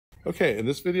Okay, in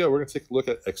this video, we're going to take a look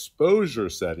at exposure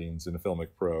settings in Filmic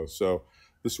Pro. So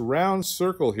this round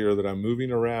circle here that I'm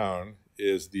moving around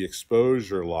is the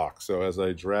exposure lock. So as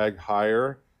I drag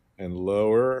higher and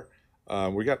lower,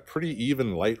 we got pretty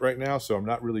even light right now, so I'm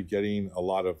not really getting a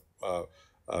lot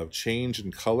of change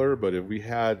in color. But if we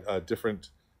had a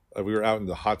different, we were out in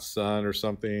the hot sun or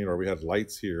something, or we had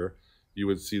lights here, you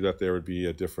would see that there would be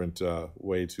a different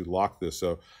way to lock this.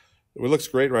 So it looks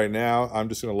great right now. I'm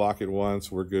just going to lock it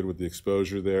once. We're good with the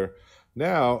exposure there.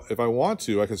 Now, if I want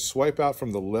to, I can swipe out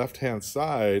from the left-hand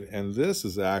side, and this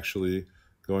is actually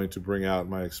going to bring out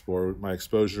my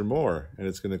exposure more. And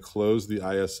it's going to close the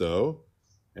ISO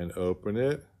and open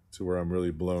it to where I'm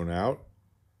really blown out.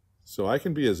 So I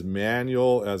can be as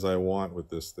manual as I want with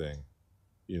this thing.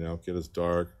 You know, get as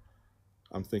dark.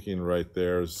 I'm thinking right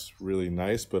there is really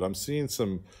nice, but I'm seeing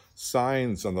some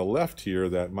signs on the left here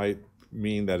that might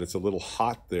mean that it's a little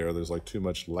hot there. There's like too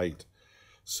much light.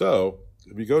 So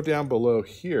if you go down below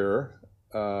here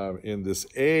in this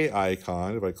A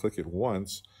icon, if I click it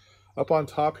once, up on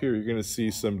top here, you're going to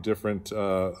see some different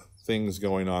things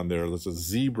going on there. There's a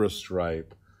zebra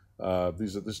stripe.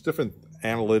 There's different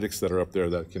analytics that are up there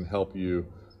that can help you.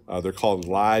 They're called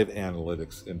live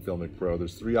analytics in Filmic Pro.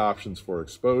 There's 3 options for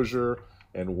exposure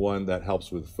and one that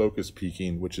helps with focus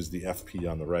peaking, which is the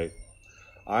FP on the right.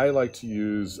 I like to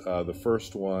use the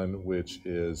first one, which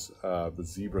is the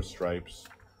zebra stripes.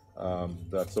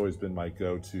 That's always been my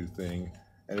go-to thing.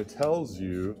 And it tells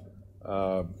you,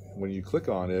 when you click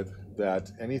on it,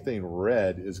 that anything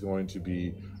red is going to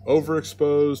be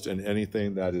overexposed and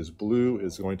anything that is blue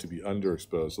is going to be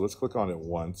underexposed. So let's click on it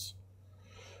once.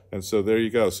 And so there you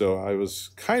go. So I was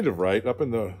kind of right. Up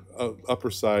in the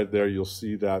upper side there, you'll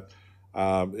see that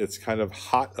it's kind of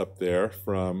hot up there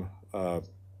from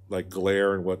like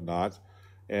glare and whatnot,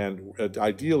 and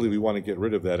ideally we want to get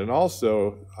rid of that. And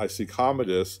also I see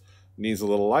Commodus needs a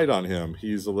little light on him.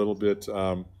 He's a little bit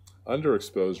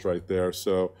underexposed right there,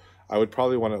 so I would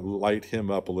probably want to light him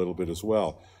up a little bit as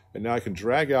well. And now I can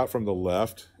drag out from the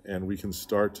left and we can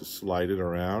start to slide it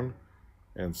around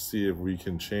and see if we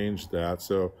can change that.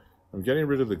 So I'm getting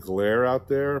rid of the glare out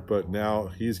there, but now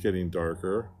he's getting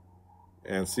darker.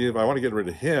 And see, if I want to get rid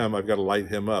of him, I've got to light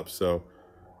him up. So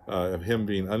of him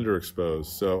being underexposed.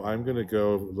 So I'm going to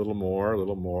go a little more, a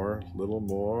little more, a little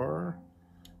more.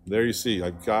 There you see,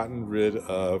 I've gotten rid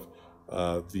of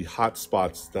the hot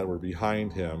spots that were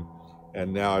behind him.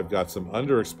 And now I've got some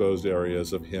underexposed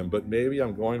areas of him, but maybe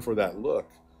I'm going for that look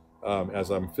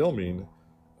as I'm filming.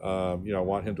 You know, I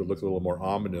want him to look a little more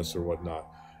ominous or whatnot.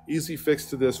 Easy fix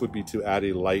to this would be to add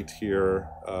a light here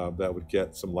that would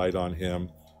get some light on him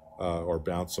or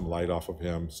bounce some light off of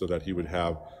him so that he would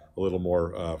have a little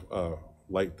more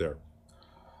light there.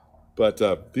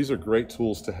 But these are great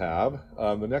tools to have.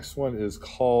 The next one is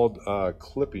called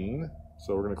clipping.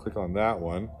 So we're going to click on that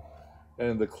one.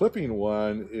 And the clipping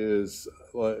one is,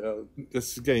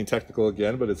 this is getting technical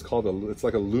again, but it's called it's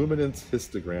like a luminance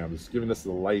histogram. It's giving us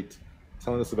the light,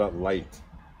 telling us about light.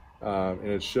 And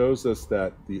it shows us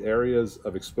that the areas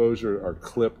of exposure are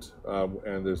clipped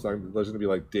and there's going to be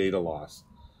like data loss.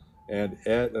 And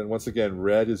once again,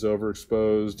 red is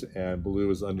overexposed and blue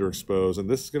is underexposed. And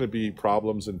this is going to be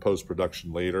problems in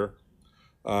post-production later.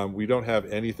 We don't have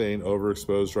anything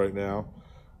overexposed right now,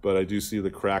 but I do see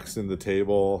the cracks in the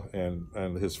table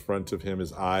and his front of him,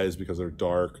 his eyes, because they're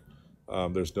dark.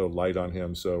 There's no light on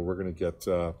him, so we're going to get,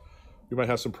 we might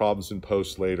have some problems in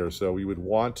post later. So we would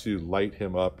want to light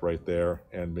him up right there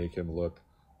and make him look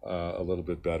a little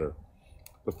bit better.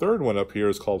 The third one up here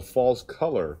is called false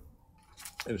color.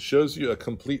 And it shows you a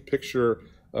complete picture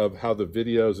of how the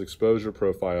video's exposure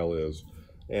profile is.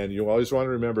 And you always want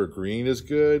to remember green is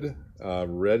good,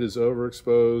 red is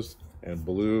overexposed, and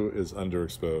blue is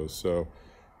underexposed. So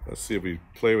let's see if we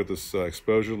play with this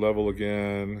exposure level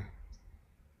again.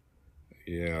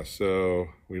 Yeah, so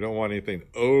we don't want anything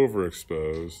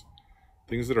overexposed.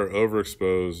 Things that are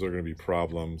overexposed are going to be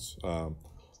problems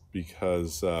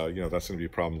because you know, that's going to be a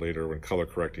problem later when color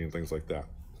correcting and things like that.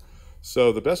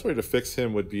 So the best way to fix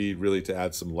him would be really to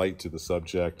add some light to the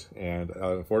subject. And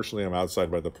unfortunately, I'm outside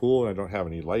by the pool and I don't have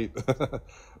any light,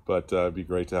 but it'd be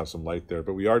great to have some light there.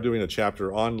 But we are doing a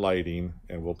chapter on lighting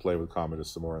and we'll play with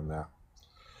Commodus some more on that.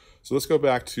 So let's go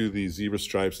back to the zebra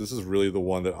stripes. This is really the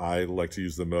one that I like to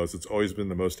use the most. It's always been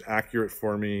the most accurate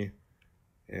for me.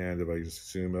 And if I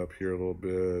just zoom up here a little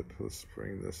bit, let's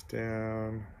bring this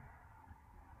down.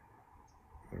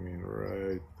 I mean,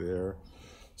 right there.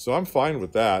 So I'm fine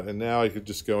with that, and now I could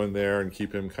just go in there and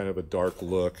keep him kind of a dark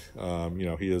look. You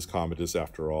know, he is Commodus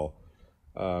after all.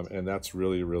 And that's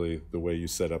really, really the way you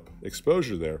set up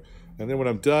exposure there. And then when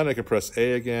I'm done, I can press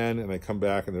A again, and I come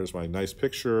back, and there's my nice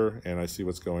picture, and I see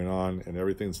what's going on, and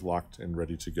everything's locked and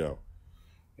ready to go.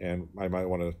 And I might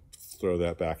want to throw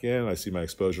that back in. I see my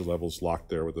exposure levels locked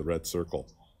there with the red circle.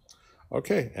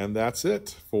 Okay, and that's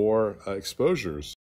it for exposures.